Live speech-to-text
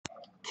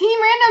Team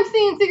Random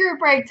C&C Group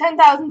Break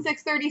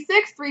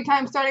 10,636. 3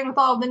 times starting with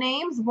all of the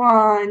names.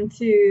 1,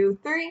 2,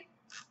 3.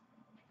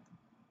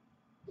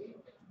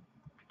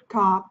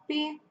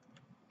 Copy.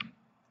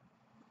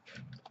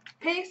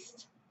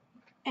 Paste.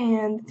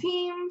 And the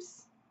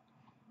teams.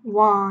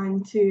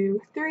 1,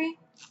 2, 3.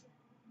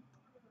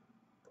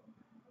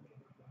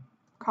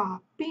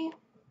 Copy.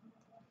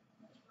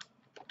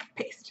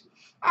 Paste.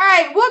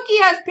 Alright,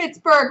 Wookie has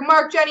Pittsburgh,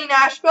 Mark Jenny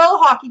Nashville,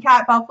 Hockey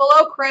Cat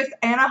Buffalo, Chris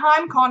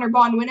Anaheim, Connor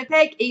Bond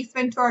Winnipeg, Ace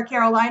Ventura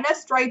Carolina,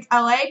 Strites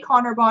LA,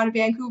 Connor Bond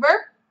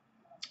Vancouver,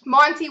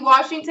 Monty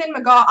Washington,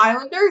 McGaw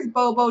Islanders,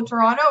 Bobo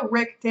Toronto,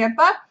 Rick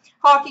Tampa,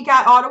 Hockey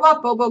Cat Ottawa,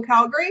 Bobo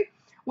Calgary,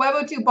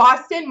 Webo2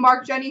 Boston,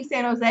 Mark Jenny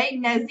San Jose,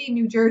 Nezzy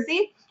New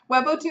Jersey,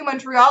 Webo2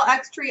 Montreal,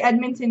 X-Tree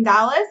Edmonton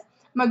Dallas,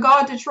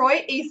 McGaw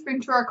Detroit, Ace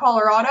Ventura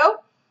Colorado,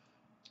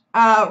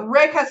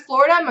 Rick has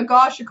Florida,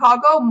 McGaw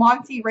Chicago,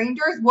 Monty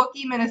Rangers,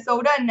 Wookie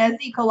Minnesota,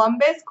 Nezzy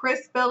Columbus,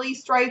 Chris Philly,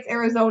 Strites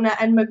Arizona,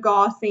 and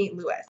McGaw St. Louis.